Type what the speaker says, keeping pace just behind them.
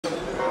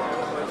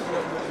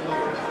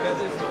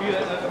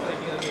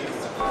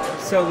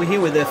So we're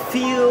here with the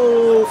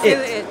FeelIT.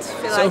 FeelIT.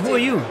 So who are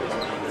you?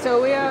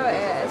 So we are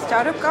a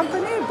startup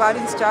company,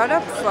 budding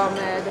startup from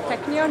the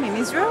Technion in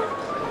Israel.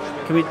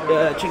 Can we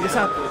check this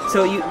out?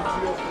 So you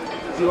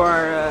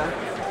are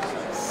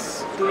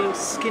doing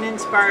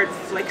skin-inspired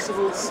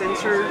flexible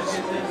sensors,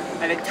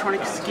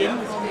 electronic skin.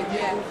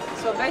 Yeah.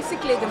 So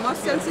basically, the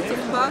most sensitive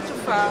part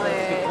of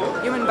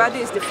our human body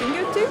is the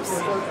fingertips.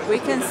 We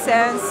can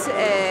sense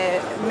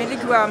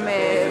milligram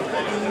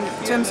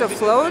in terms of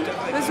load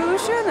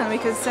resolution, and we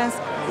can sense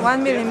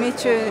 1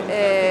 millimeter,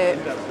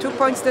 2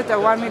 points that are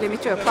 1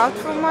 millimeter apart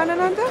from one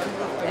another.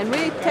 And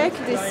we take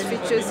these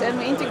features and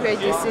we integrate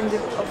this in the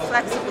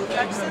flexible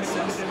touch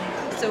sensors.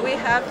 So we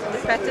have the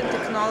patent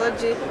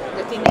technology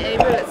that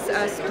enables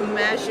us to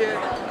measure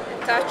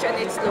touch and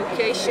its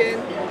location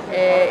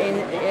in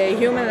a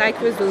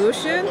human-like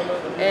resolution,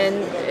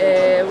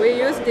 and we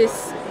use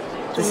this.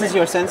 This is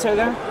your sensor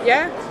there?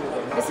 Yeah,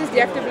 this is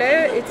the active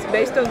layer. It's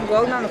based on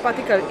gold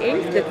nanoparticle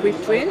ink that we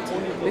print.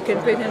 We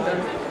can print it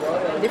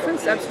on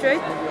different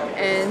substrate,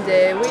 and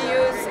we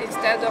use,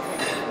 instead of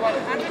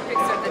 100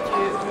 pixels that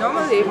you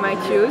normally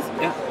might use,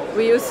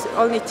 we use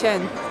only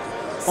 10.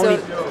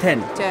 Only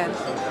 10? 10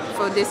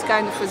 for this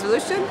kind of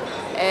resolution.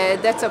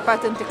 That's a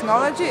patent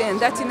technology, and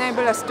that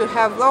enables us to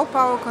have low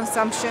power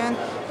consumption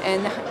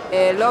and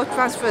low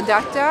transfer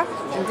data,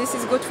 and this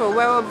is good for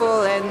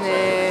wearable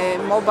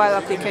and mobile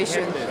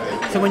application.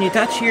 So when you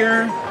touch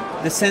here,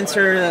 the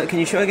sensor, can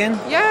you show again?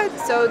 Yeah,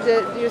 so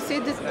you see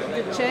the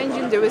change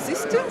in the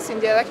resistance, in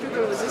the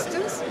electrical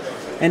resistance.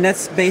 And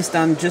that's based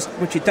on just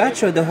what you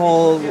touch, or the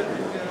whole,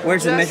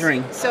 where's the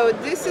measuring? So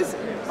this is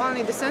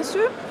only the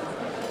sensor.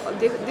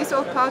 These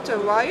all parts are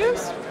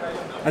wires.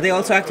 Are they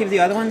also active, the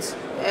other ones?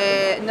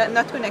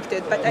 Not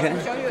connected, but I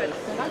can show you it.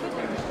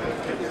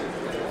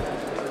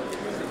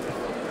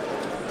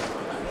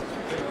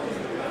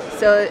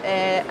 So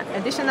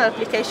additional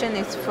application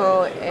is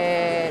for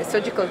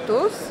surgical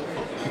tools.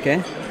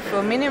 Okay.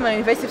 For minimal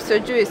invasive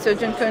surgery,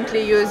 surgeons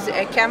currently use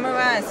a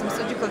camera and some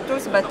surgical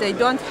tools, but they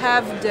don't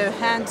have the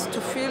hands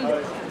to feel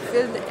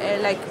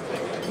like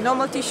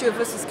normal tissue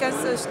versus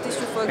cancer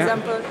tissue, for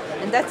example,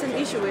 and that's an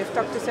issue. We've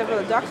talked to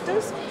several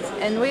doctors,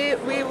 and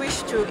we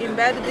wish to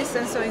embed this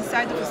sensor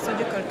inside of the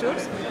surgical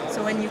tools.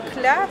 So when you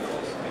clap,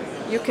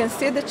 you can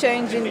see the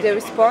change in the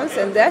response,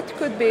 and that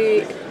could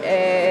be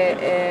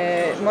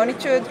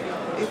monitored.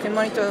 You can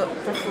monitor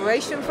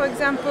perforation, for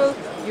example.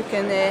 You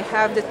can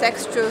have the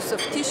textures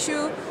of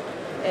tissue,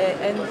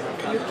 and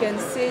you can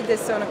see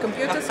this on a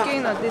computer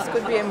screen, or this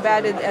could be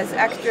embedded as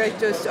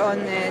actuators on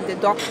the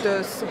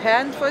doctor's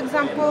hand, for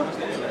example.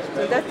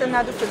 So that's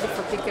another field of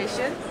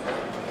application.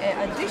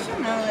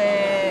 Additional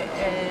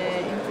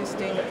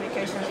interesting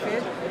application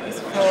field is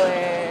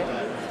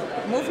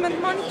for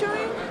movement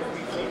monitoring.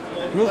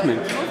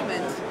 Movement,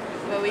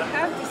 where we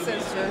have these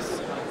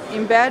sensors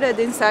embedded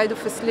inside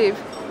of a sleeve,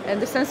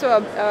 and the sensors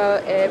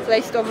are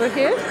placed over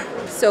here.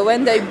 So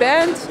when they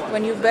bend,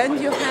 when you bend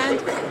your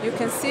hand, you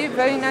can see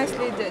very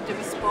nicely the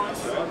response.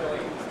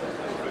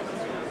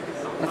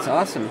 That's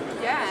awesome.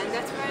 Yeah, and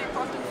that's very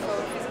important for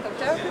physical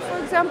therapy, for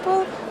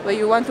example, where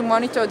you want to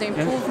monitor the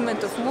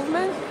improvement of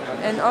movement,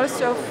 and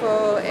also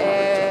for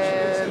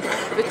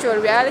virtual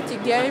reality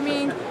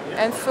gaming,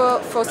 and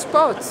for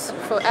sports,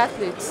 for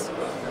athletes.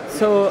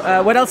 So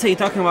what else are you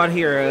talking about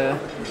here?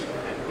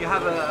 You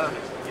have a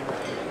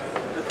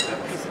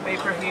piece of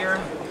paper here.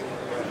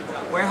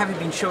 Where have you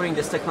been showing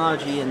this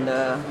technology, and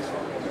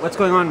what's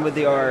going on with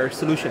your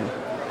solution?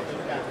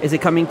 Is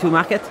it coming to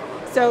market?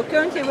 So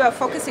currently we are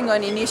focusing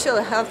on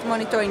initial health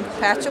monitoring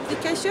patch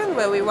application,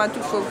 where we want to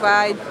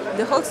provide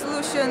the whole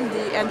solution,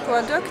 the end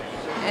product,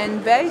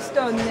 and based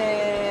on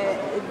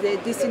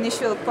this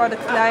initial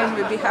product line,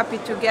 we'll be happy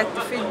to get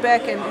the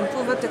feedback and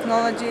improve the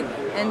technology,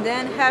 and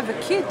then have a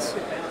kit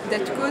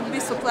that could be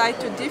supplied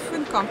to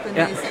different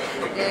companies,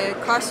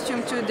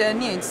 custom to their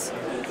needs.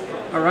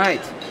 All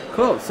right,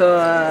 cool. So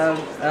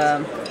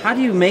how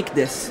do you make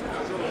this?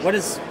 What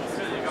is,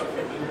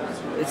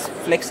 it's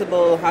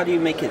flexible, how do you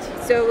make it?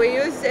 So we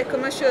use a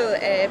commercial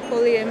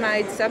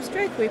polyamide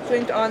substrate. We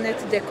print on it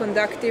the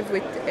conductive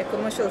with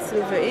commercial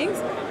silver inks,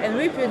 and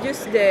we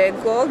produce the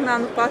gold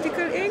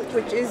nanoparticle ink,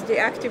 which is the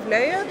active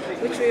layer,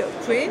 which we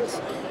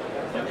print.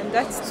 And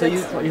that's so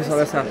you saw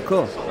this up.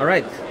 Cool. All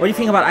right. What do you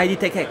think about ID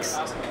Tech X?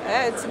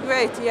 It's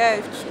great. Yeah,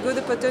 it's a good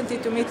opportunity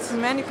to meet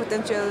many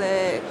potential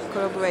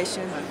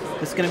collaboration.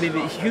 It's going to be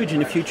huge in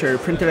the future.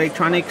 Printed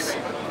electronics,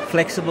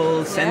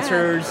 flexible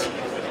sensors,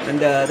 and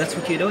that's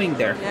what you're doing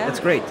there. Yeah. That's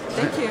great.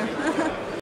 Thank you.